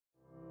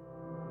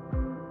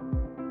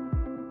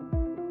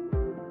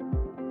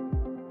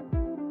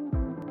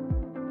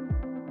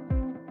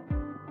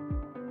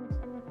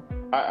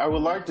I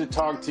would like to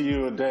talk to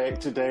you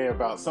today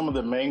about some of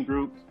the main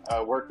group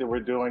work that we're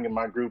doing in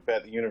my group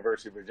at the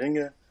University of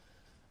Virginia.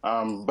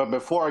 But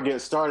before I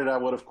get started, I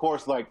would, of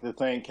course, like to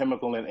thank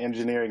Chemical and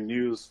Engineering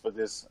News for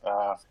this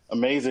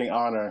amazing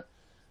honor.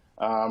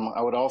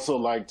 I would also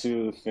like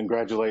to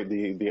congratulate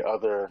the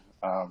other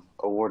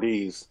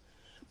awardees.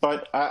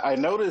 But I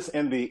noticed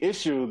in the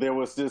issue, there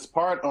was this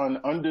part on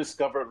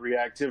undiscovered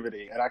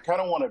reactivity. And I kind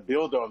of want to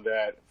build on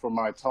that for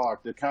my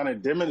talk to kind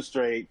of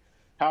demonstrate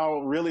how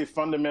really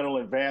fundamental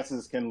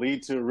advances can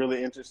lead to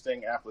really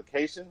interesting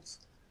applications.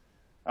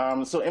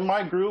 So in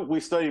my group,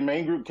 we study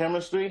main group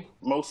chemistry,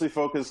 mostly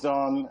focused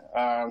on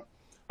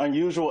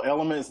unusual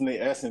elements in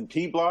the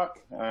S&P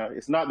block.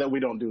 It's not that we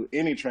don't do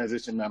any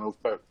transition metals,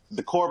 but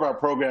the core of our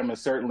program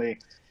is certainly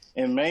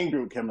in main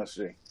group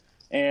chemistry.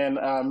 And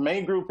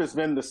main group has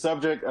been the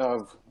subject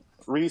of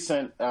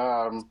recent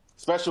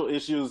special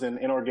issues in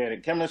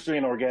inorganic chemistry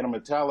and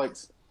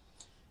organometallics.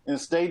 And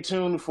stay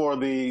tuned for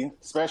the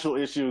special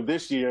issue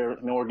this year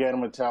in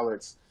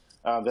organometallics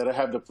that I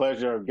have the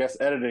pleasure of guest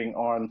editing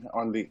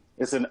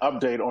it's an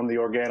update on the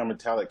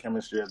organometallic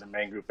chemistry of the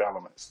main group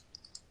elements.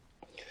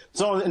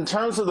 So in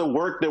terms of the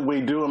work that we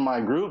do in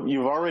my group,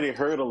 you've already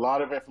heard a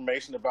lot of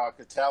information about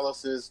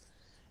catalysis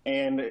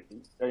and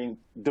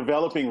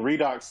developing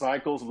redox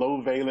cycles,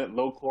 low valent,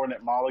 low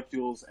coordinate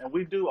molecules. And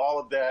we do all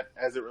of that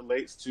as it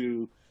relates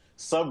to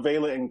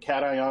subvalent and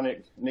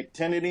cationic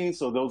nictinity.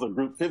 So those are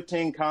group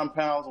 15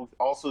 compounds. We've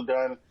also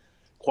done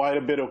quite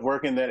a bit of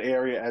work in that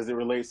area as it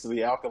relates to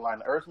the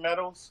alkaline earth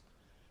metals.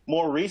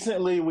 More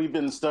recently, we've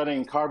been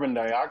studying carbon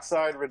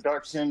dioxide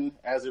reduction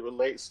as it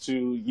relates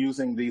to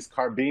using these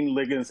carbene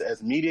ligands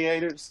as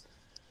mediators.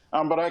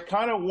 But I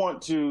kind of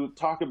want to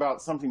talk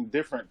about something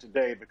different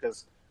today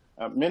because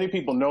many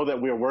people know that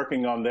we're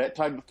working on that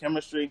type of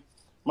chemistry.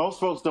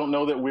 Most folks don't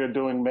know that we're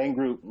doing main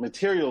group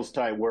materials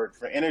type work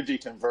for energy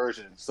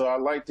conversion. So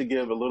I'd like to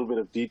give a little bit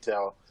of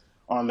detail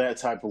on that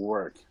type of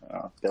work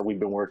that we've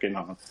been working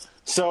on.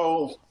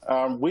 So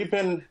we've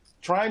been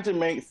trying to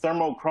make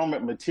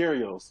thermochromic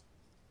materials.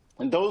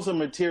 And those are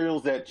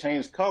materials that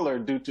change color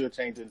due to a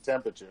change in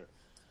temperature.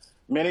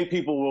 Many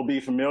people will be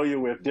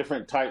familiar with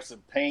different types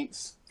of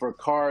paints for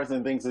cars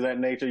and things of that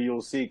nature.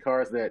 You'll see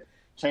cars that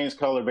change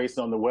color based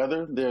on the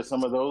weather. There are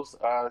some of those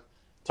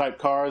type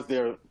cars.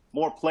 There are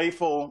more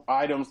playful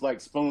items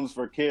like spoons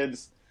for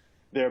kids.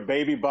 There are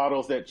baby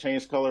bottles that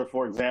change color,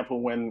 for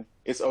example, when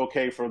it's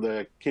okay for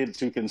the kid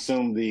to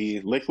consume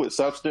the liquid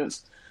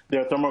substance. There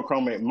are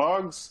thermochromic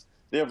mugs.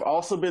 There have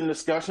also been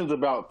discussions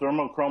about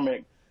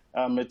thermochromic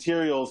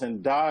materials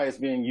and dyes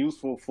being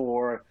useful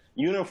for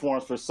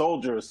uniforms for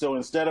soldiers. So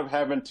instead of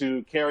having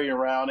to carry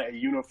around a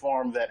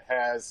uniform that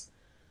has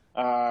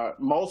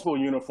multiple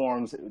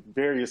uniforms,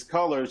 various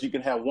colors, you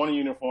can have one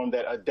uniform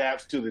that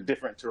adapts to the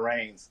different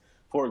terrains.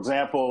 For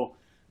example,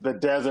 the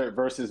desert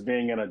versus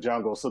being in a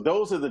jungle. So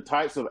those are the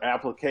types of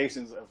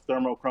applications of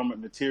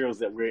thermochromic materials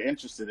that we're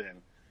interested in.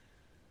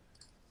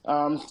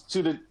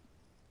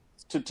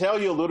 To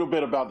tell you a little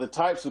bit about the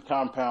types of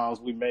compounds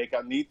we make,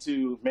 I need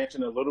to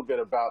mention a little bit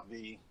about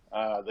the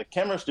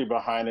chemistry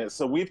behind it.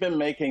 So we've been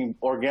making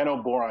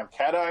organoboron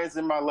cations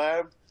in my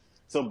lab.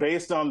 So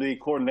based on the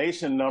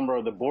coordination number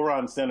of the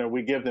boron center,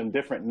 we give them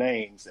different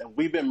names. And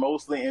we've been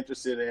mostly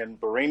interested in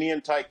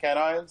boranium type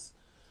cations.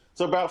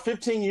 So about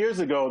 15 years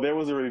ago, there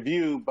was a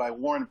review by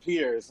Warren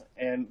Peers,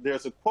 and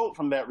there's a quote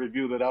from that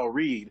review that I'll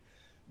read.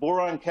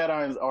 Boron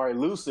cations are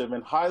elusive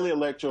and highly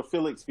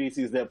electrophilic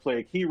species that play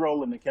a key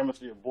role in the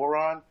chemistry of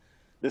boron.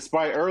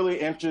 Despite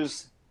early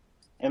interest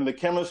in the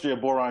chemistry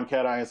of boron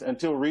cations,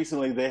 until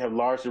recently, they have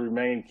largely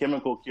remained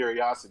chemical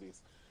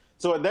curiosities.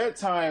 So at that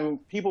time,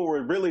 people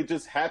were really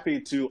just happy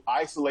to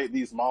isolate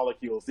these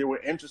molecules. They were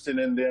interested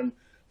in them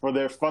for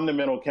their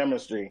fundamental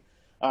chemistry.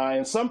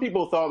 And some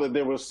people thought that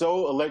they were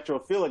so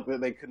electrophilic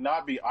that they could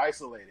not be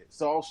isolated.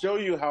 So I'll show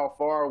you how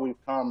far we've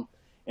come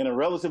in a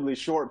relatively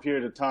short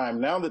period of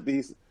time. Now that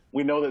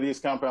we know that these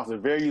compounds are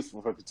very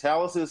useful for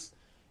catalysis,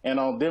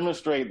 and I'll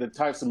demonstrate the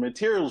types of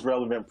materials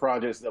relevant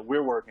projects that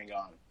we're working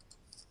on.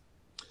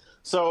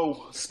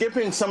 So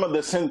skipping some of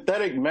the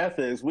synthetic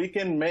methods, we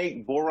can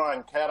make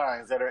boron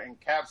cations that are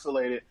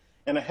encapsulated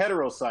in a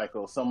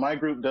heterocycle. So my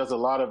group does a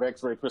lot of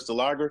X-ray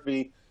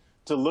crystallography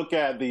to look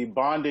at the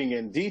bonding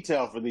in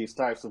detail for these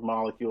types of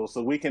molecules.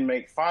 So we can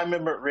make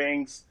 5-membered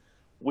rings.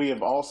 We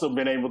have also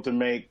been able to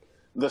make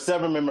the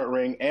 7-membered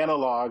ring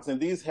analogs, and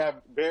these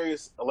have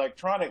various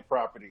electronic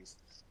properties.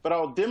 But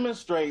I'll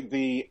demonstrate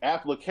the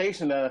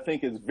application that I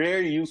think is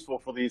very useful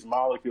for these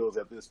molecules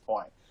at this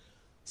point.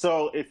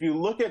 So if you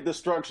look at the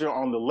structure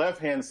on the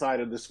left-hand side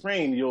of the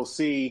screen, you'll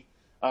see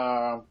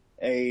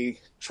a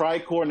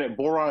tri-coordinate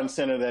boron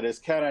center that is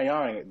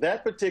cationic.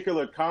 That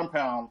particular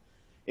compound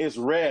is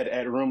red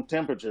at room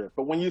temperature.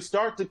 But when you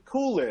start to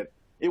cool it,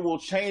 it will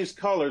change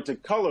color to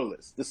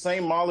colorless, the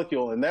same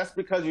molecule. And that's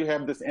because you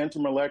have this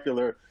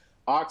intermolecular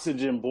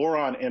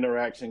oxygen-boron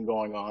interaction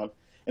going on.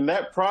 And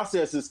that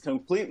process is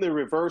completely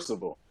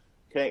reversible.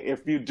 Okay,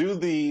 if you do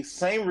the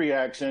same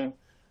reaction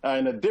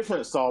in a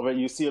different solvent,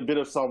 you see a bit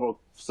of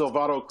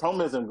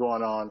solvatochromism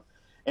going on.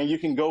 and you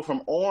can go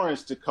from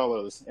orange to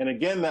colors. And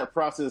again, that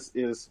process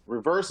is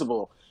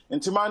reversible.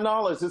 And to my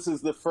knowledge, this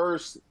is the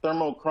first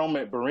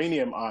thermochromic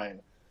beryllium ion.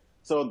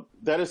 So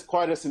that is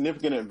quite a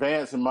significant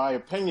advance, in my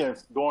opinion,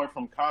 going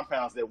from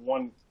compounds that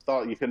one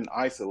thought you couldn't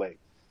isolate.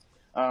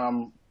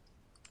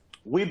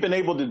 We've been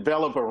able to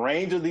develop a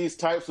range of these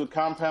types of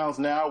compounds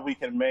now. We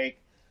can make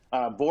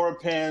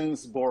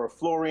boropens,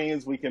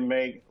 borofluorines. We can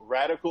make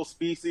radical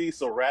species.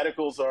 So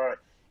radicals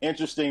are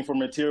interesting for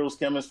materials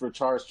chemists for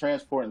charge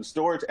transport and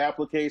storage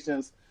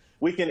applications.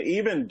 We can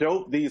even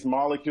dope these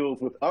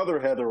molecules with other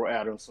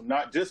heteroatoms, so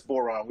not just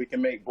boron. We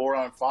can make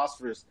boron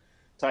phosphorus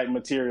type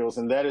materials,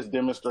 and that is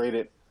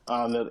demonstrated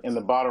in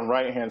the bottom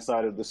right-hand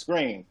side of the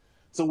screen.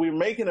 So we're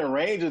making a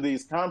range of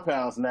these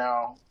compounds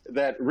now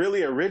that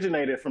really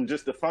originated from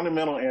just the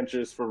fundamental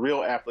interest for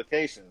real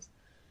applications.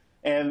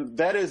 And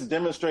that is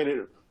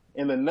demonstrated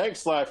in the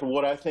next slide for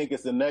what I think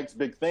is the next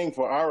big thing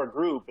for our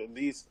group, and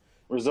these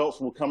results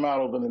will come out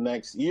over the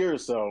next year or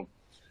so.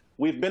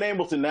 We've been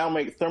able to now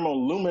make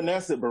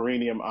thermoluminescent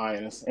beryllium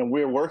ions, and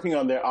we're working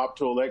on their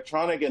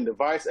optoelectronic and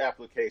device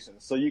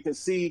applications. So you can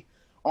see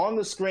on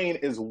the screen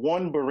is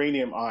one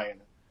beryllium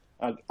ion.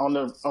 On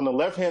the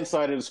left-hand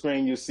side of the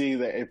screen, you see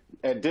that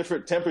at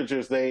different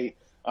temperatures, they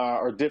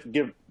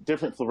give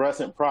different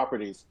fluorescent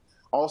properties.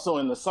 Also,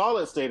 in the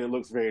solid state, it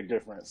looks very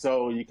different.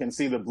 So you can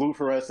see the blue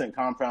fluorescent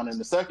compound in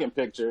the second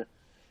picture,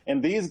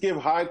 and these give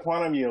high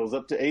quantum yields,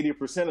 up to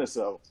 80% or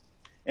so.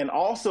 And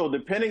also,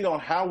 depending on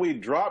how we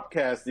drop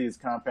cast these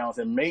compounds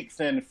and make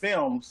thin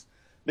films,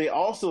 they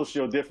also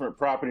show different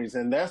properties.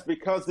 And that's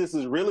because this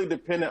is really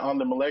dependent on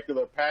the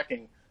molecular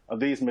packing of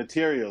these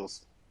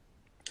materials.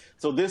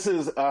 So this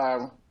is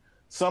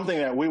something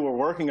that we were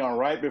working on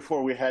right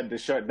before we had to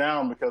shut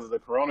down because of the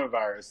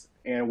coronavirus.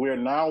 And we're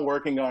now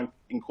working on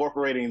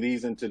incorporating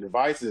these into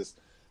devices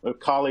with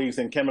colleagues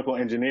in chemical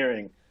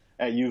engineering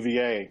at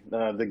UVA,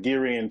 the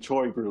Gilliard and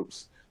Choi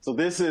groups. So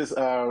this is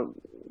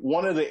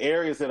one of the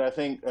areas that I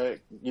think,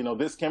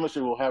 this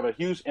chemistry will have a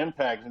huge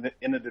impact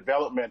in the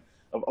development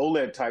of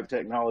OLED type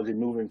technology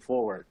moving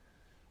forward.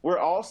 We're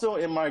also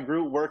in my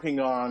group working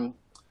on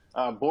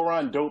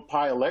boron doped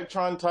pi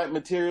electron type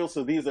materials.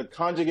 So these are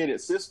conjugated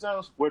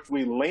systems, which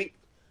we link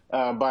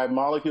by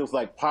molecules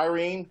like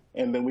pyrene,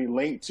 and then we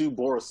link to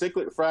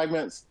borocyclic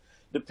fragments.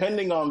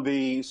 Depending on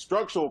the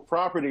structural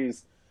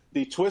properties,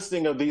 the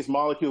twisting of these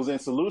molecules in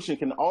solution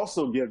can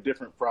also give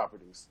different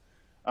properties.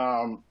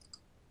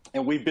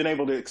 And we've been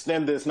able to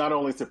extend this not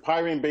only to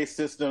pyrene-based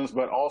systems,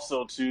 but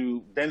also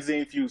to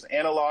benzene-fused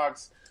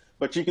analogs.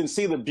 But you can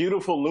see the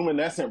beautiful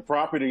luminescent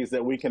properties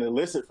that we can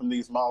elicit from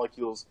these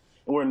molecules.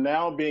 And we're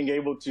now being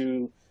able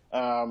to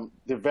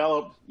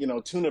develop,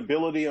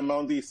 tunability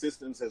among these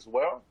systems as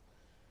well.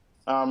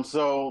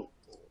 So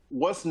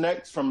what's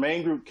next for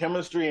main group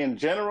chemistry in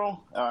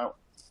general?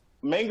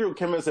 Main group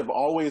chemists have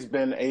always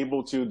been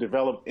able to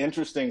develop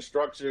interesting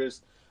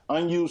structures,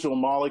 unusual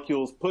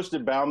molecules, push the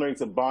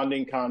boundaries of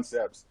bonding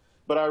concepts.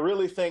 But I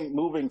really think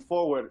moving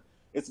forward,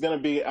 it's going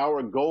to be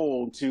our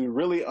goal to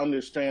really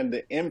understand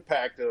the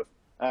impact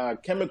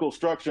of chemical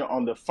structure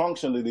on the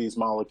function of these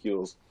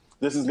molecules.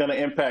 This is going to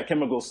impact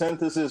chemical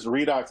synthesis,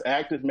 redox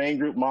active main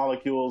group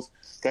molecules,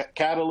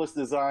 catalyst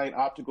design,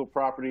 optical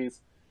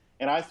properties.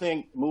 And I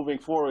think moving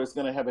forward, it's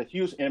going to have a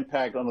huge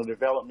impact on the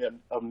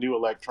development of new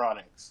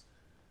electronics.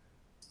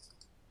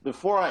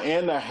 Before I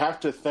end, I have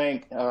to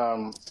thank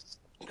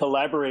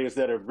collaborators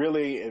that have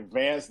really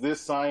advanced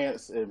this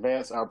science,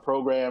 advanced our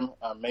program,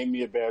 made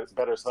me a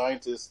better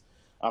scientist.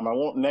 I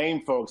won't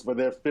name folks, but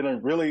there's been a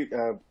really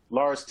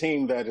large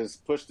team that has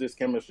pushed this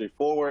chemistry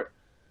forward.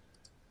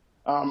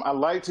 I'd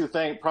like to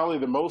thank probably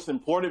the most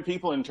important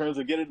people in terms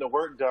of getting the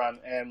work done,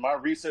 and my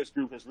research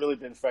group has really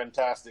been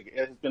fantastic.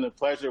 It has been a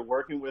pleasure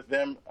working with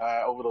them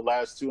over the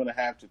last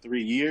 2.5 to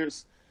 3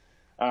 years.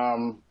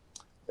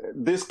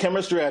 This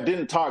chemistry, I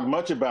didn't talk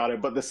much about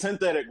it, but the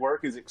synthetic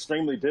work is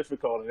extremely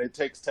difficult, and it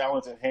takes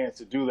talented hands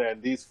to do that,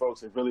 and these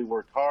folks have really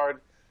worked hard.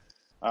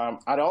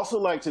 I'd also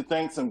like to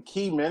thank some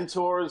key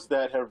mentors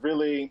that have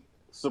really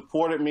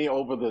supported me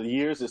over the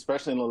years,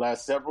 especially in the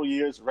last several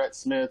years. Rhett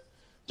Smith,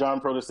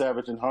 John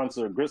Protasevich, and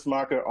Hansa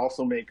Grismacher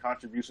also made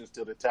contributions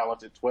to the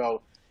Talented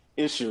 12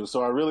 issue.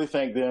 So I really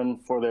thank them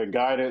for their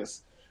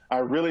guidance.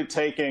 I'm really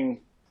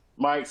taking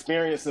my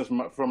experiences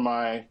from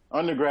my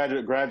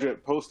undergraduate,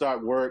 graduate,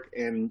 postdoc work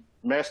and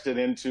meshed it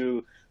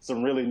into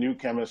some really new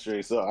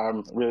chemistry. So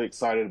I'm really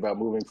excited about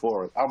moving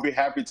forward. I'll be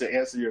happy to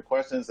answer your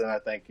questions, and I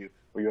thank you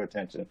for your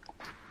attention.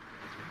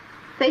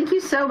 Thank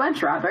you so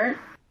much, Robert.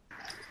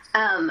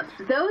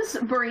 Those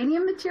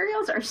beryllium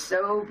materials are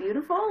so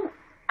beautiful.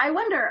 I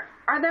wonder,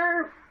 are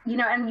there,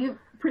 and you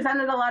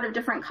presented a lot of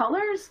different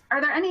colors.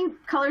 Are there any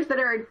colors that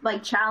are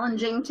like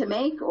challenging to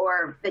make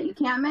or that you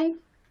can't make?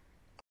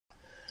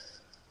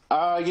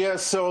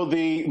 Yes, so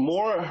the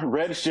more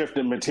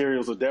red-shifted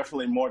materials are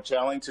definitely more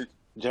challenging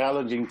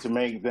to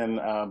make than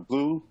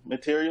blue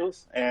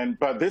materials.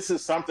 But this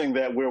is something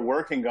that we're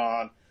working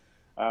on,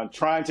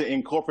 trying to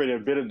incorporate a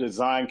bit of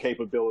design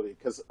capability.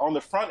 Because on the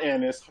front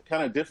end, it's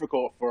kind of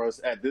difficult for us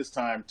at this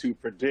time to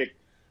predict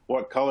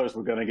what colors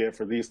we're going to get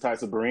for these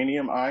types of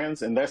beryllium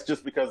ions. And that's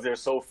just because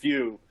there's so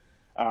few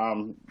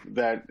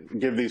that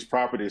give these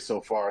properties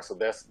so far. So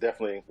that's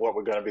definitely what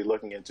we're going to be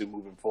looking into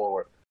moving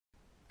forward.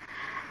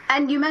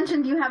 And you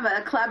mentioned you have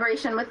a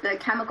collaboration with the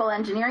chemical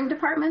engineering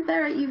department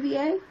there at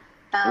UVA.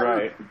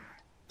 Right.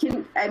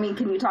 Can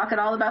you talk at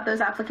all about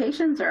those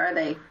applications, or are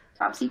they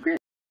top secret?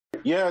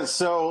 Yeah,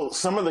 so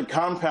some of the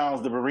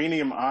compounds, the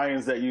beryllium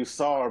ions that you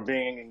saw, are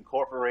being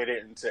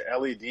incorporated into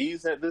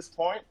LEDs at this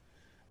point.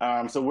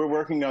 So we're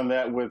working on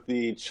that with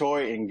the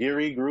Choi and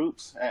Gilliard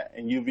groups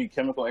in UV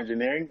chemical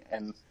engineering.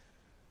 And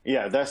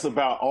yeah, that's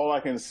about all I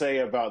can say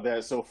about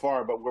that so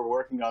far, but we're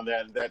working on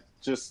that. That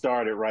just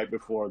started right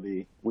before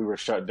we were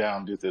shut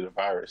down due to the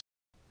virus.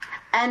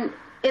 And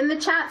in the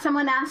chat,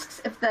 someone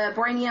asks if the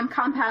beryllium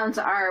compounds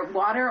are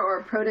water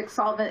or product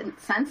solvent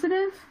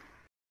sensitive.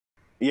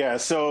 Yeah,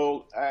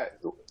 so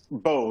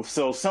both.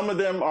 So some of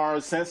them are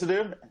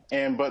sensitive,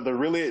 but the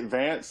really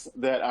advanced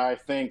that I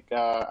think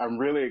I'm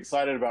really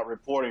excited about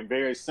reporting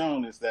very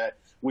soon is that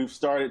we've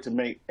started to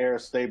make air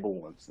stable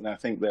ones. And I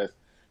think that's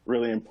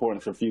really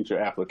important for future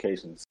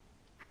applications.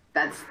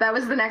 That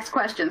was the next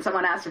question.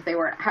 Someone asked if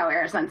how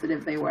air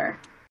sensitive they were.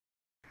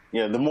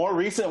 Yeah, the more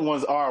recent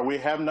ones are. We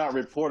have not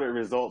reported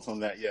results on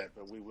that yet,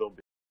 but we will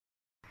be.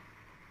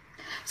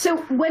 So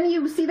when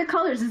you see the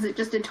colors, is it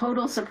just a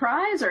total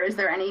surprise, or is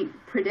there any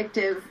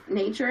predictive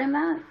nature in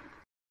that?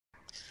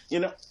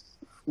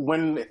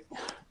 When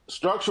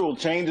structural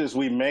changes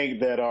we make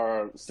that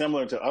are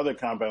similar to other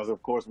compounds,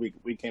 of course,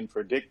 we can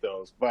predict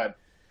those. But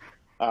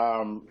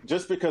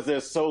just because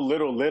there's so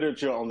little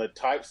literature on the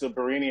types of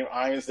beryllium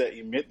ions that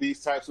emit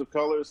these types of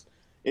colors,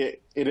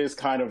 it is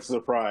kind of a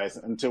surprise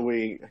until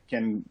we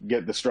can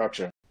get the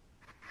structure.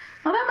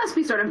 Well, that must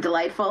be sort of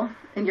delightful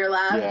in your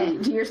lab.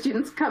 Yeah. Do your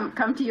students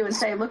come to you and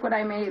say, "Look what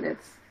I made"?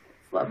 It's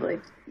lovely.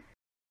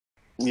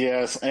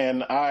 Yes,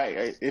 and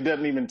it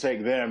doesn't even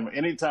take them.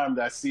 Anytime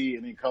that I see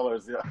any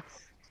colors,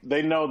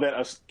 they know that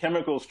a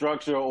chemical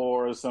structure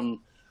or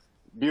some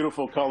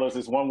beautiful colors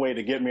is one way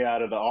to get me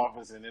out of the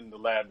office and in the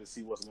lab to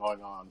see what's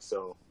going on.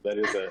 So that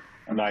is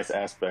a nice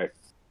aspect.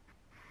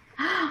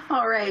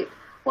 All right.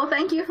 Well,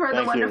 thank you for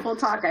the wonderful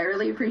talk. I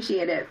really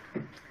appreciate it.